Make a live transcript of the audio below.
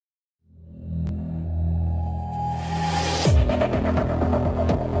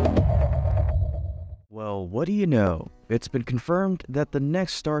Well, what do you know? It's been confirmed that the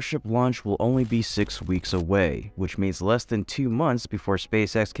next Starship launch will only be 6 weeks away, which means less than 2 months before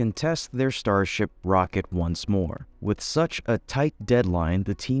SpaceX can test their Starship rocket once more. With such a tight deadline,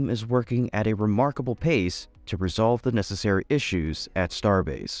 the team is working at a remarkable pace to resolve the necessary issues at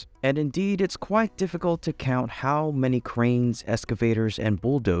Starbase. And indeed, it's quite difficult to count how many cranes, excavators, and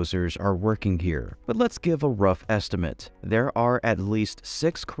bulldozers are working here. But let's give a rough estimate. There are at least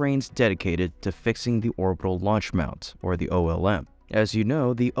 6 cranes dedicated to fixing the orbital launch mount, or the OLM. As you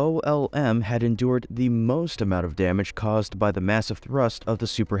know, the OLM had endured the most amount of damage caused by the massive thrust of the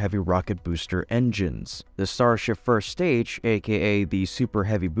Super Heavy rocket booster engines. The Starship first stage, aka the Super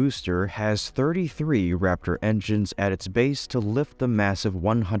Heavy booster, has 33 Raptor engines at its base to lift the massive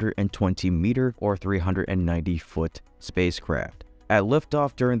 120-meter or 390-foot spacecraft. At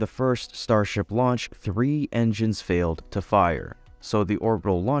liftoff during the first Starship launch, 3 engines failed to fire. So the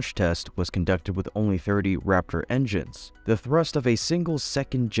orbital launch test was conducted with only 30 Raptor engines. The thrust of a single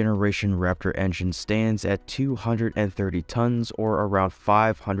second-generation Raptor engine stands at 230 tons or around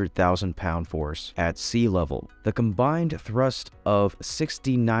 500,000 pound force at sea level. The combined thrust of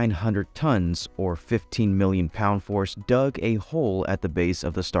 6,900 tons or 15 million pound force dug a hole at the base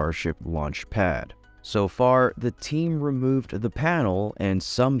of the Starship launch pad. So far, the team removed the panel and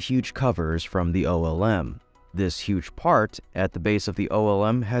some huge covers from the OLM. This huge part at the base of the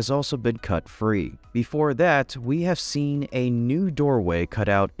OLM has also been cut free. Before that, we have seen a new doorway cut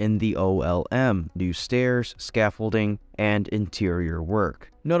out in the OLM, new stairs, scaffolding, and interior work.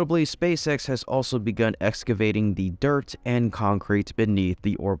 Notably, SpaceX has also begun excavating the dirt and concrete beneath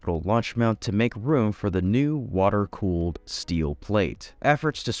the orbital launch mount to make room for the new water-cooled steel plate.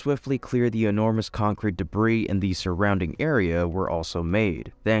 Efforts to swiftly clear the enormous concrete debris in the surrounding area were also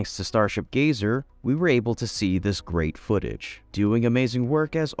made. Thanks to Starship Gazer, we were able to see this great footage. Doing amazing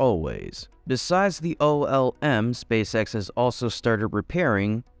work as always. Besides the OLM, SpaceX has also started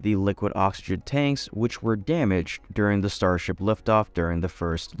repairing the liquid oxygen tanks which were damaged during the Starship liftoff during the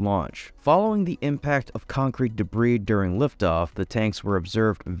first launch. Following the impact of concrete debris during liftoff, the tanks were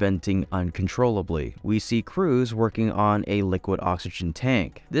observed venting uncontrollably. We see crews working on a liquid oxygen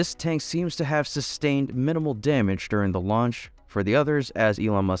tank. This tank seems to have sustained minimal damage during the launch. For the others, as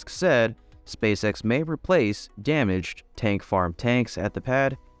Elon Musk said, SpaceX may replace damaged tank farm tanks at the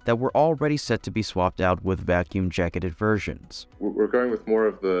pad that were already set to be swapped out with vacuum-jacketed versions. We're going with more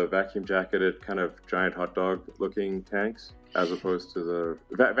of the vacuum-jacketed kind of giant hot dog looking tanks as opposed to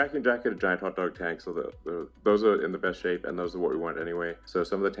the vacuum-jacketed giant hot dog tanks. So those are in the best shape, and those are what we want anyway. So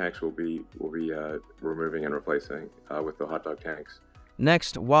some of the tanks we'll be removing and replacing with the hot dog tanks.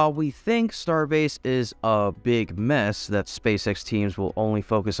 Next, while we think Starbase is a big mess that SpaceX teams will only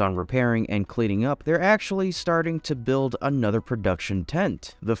focus on repairing and cleaning up, they're actually starting to build another production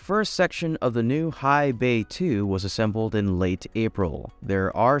tent. The first section of the new High Bay 2 was assembled in late April.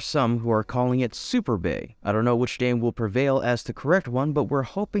 There are some who are calling it Super Bay. I don't know which name will prevail as the correct one, but we're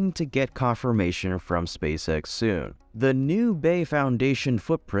hoping to get confirmation from SpaceX soon. The new Bay Foundation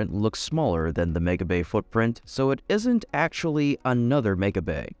footprint looks smaller than the Megabay footprint, so it isn't actually another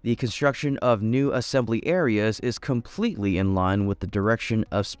Megabay. The construction of new assembly areas is completely in line with the direction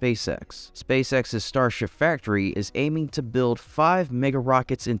of SpaceX. SpaceX's Starship factory is aiming to build 5 mega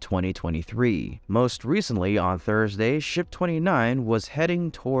rockets in 2023. Most recently, on Thursday, Ship 29 was heading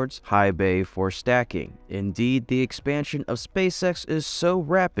towards High Bay for stacking. Indeed, the expansion of SpaceX is so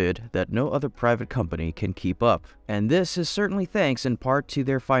rapid that no other private company can keep up. And this is certainly thanks in part to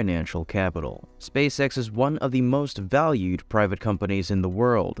their financial capital. SpaceX is one of the most valued private companies in the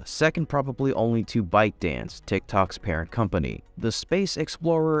world, second probably only to ByteDance, TikTok's parent company. The Space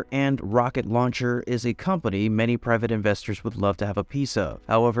Explorer and rocket launcher is a company many private investors would love to have a piece of.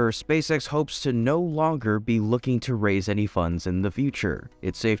 However, SpaceX hopes to no longer be looking to raise any funds in the future.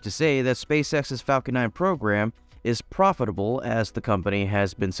 It's safe to say that SpaceX's Falcon 9 program is profitable as the company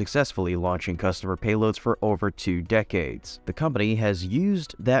has been successfully launching customer payloads for over 2 decades. The company has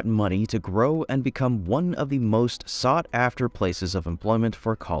used that money to grow and become one of the most sought-after places of employment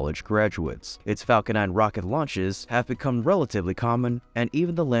for college graduates. Its Falcon 9 rocket launches have become relatively common, and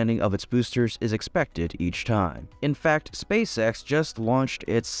even the landing of its boosters is expected each time. In fact, SpaceX just launched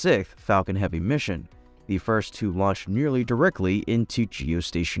its 6th Falcon Heavy mission, the first to launch nearly directly into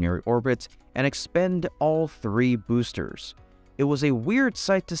geostationary orbit and expend all 3 boosters. It was a weird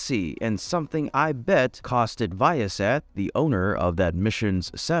sight to see, and something I bet costed Viasat, the owner of that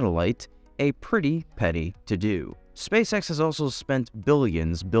mission's satellite, a pretty penny to do. SpaceX has also spent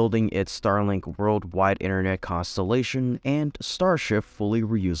billions building its Starlink worldwide internet constellation and Starship fully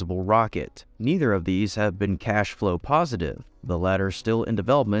reusable rocket. Neither of these have been cash flow positive, the latter still in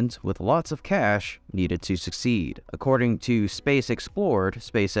development with lots of cash needed to succeed. According to Space Explored,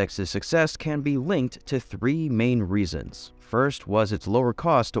 SpaceX's success can be linked to three main reasons. First was its lower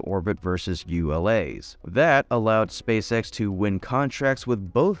cost to orbit versus ULAs. That allowed SpaceX to win contracts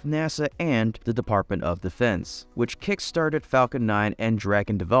with both NASA and the Department of Defense, which kickstarted Falcon 9 and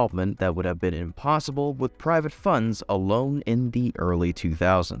Dragon development that would have been impossible with private funds alone in the early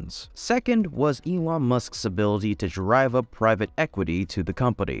 2000s. Second was Elon Musk's ability to drive up private equity to the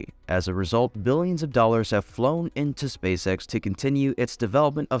company. As a result, billions of dollars have flown into SpaceX to continue its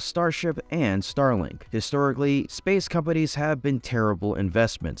development of Starship and Starlink. Historically, space companies have been terrible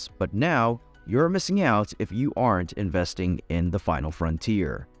investments, but now you're missing out if you aren't investing in the final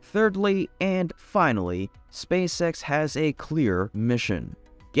frontier. Thirdly, and finally, SpaceX has a clear mission: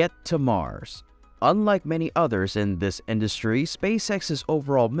 get to Mars. Unlike many others in this industry, SpaceX's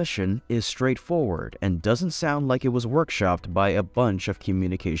overall mission is straightforward and doesn't sound like it was workshopped by a bunch of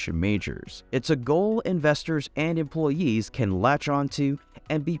communication majors. It's a goal investors and employees can latch onto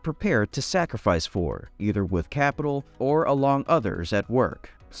and be prepared to sacrifice for, either with capital or along others at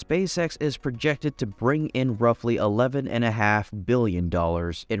work. SpaceX is projected to bring in roughly $11.5 billion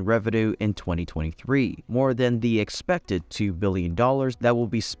in revenue in 2023, more than the expected $2 billion that will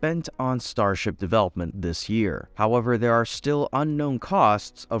be spent on Starship development this year. However, there are still unknown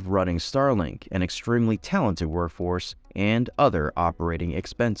costs of running Starlink, an extremely talented workforce, and other operating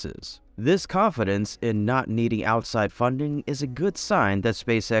expenses. This confidence in not needing outside funding is a good sign that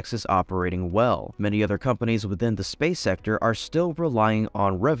SpaceX is operating well. Many other companies within the space sector are still relying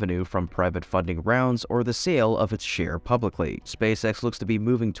on revenue from private funding rounds or the sale of its share publicly. SpaceX looks to be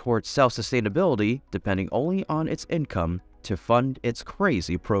moving towards self-sustainability, depending only on its income to fund its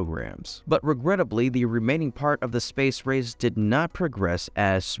crazy programs. But regrettably, the remaining part of the space race did not progress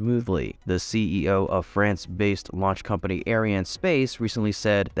as smoothly. The CEO of France-based launch company ArianeSpace recently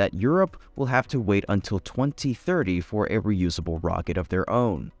said that Europe will have to wait until 2030 for a reusable rocket of their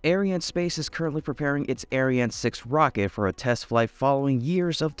own. ArianeSpace is currently preparing its Ariane 6 rocket for a test flight following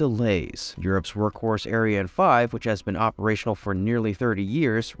years of delays. Europe's workhorse Ariane 5, which has been operational for nearly 30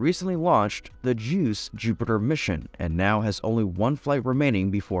 years, recently launched the JUICE Jupiter mission and now has only one flight remaining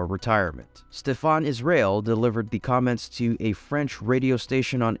before retirement. Stéphane Israel delivered the comments to a French radio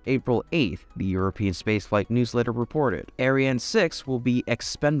station on April 8th, the European spaceflight newsletter reported. Ariane 6 will be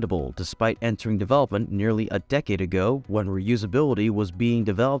expendable despite entering development nearly a decade ago when reusability was being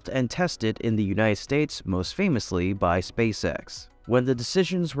developed and tested in the United States, most famously by SpaceX. When the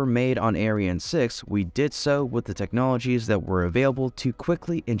decisions were made on Ariane 6, we did so with the technologies that were available to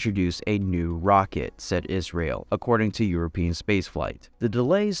quickly introduce a new rocket, said Israel, according to European spaceflight. The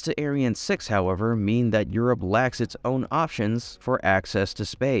delays to Ariane 6, however, mean that Europe lacks its own options for access to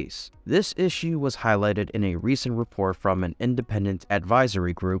space. This issue was highlighted in a recent report from an independent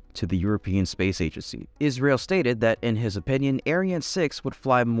advisory group to the European Space Agency. Israel stated that, in his opinion, Ariane 6 would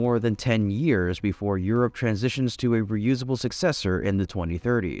fly more than 10 years before Europe transitions to a reusable successor in the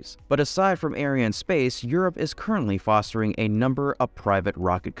 2030s. But aside from ArianeSpace, Europe is currently fostering a number of private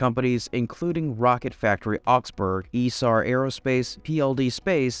rocket companies, including Rocket Factory Augsburg, ESAR Aerospace, PLD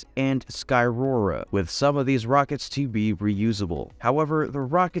Space, and Skyrora, with some of these rockets to be reusable. However, the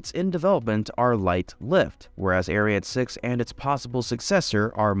rockets in development are light lift, whereas Ariane 6 and its possible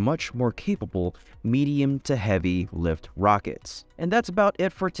successor are much more capable medium to heavy lift rockets. And that's about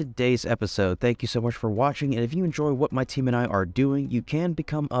it for today's episode. Thank you so much for watching, and if you enjoy what my team and I are doing, you can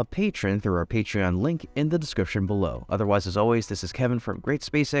become a patron through our Patreon link in the description below. Otherwise, as always, this is Kevin from Great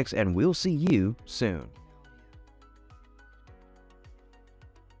SpaceX, and we'll see you soon.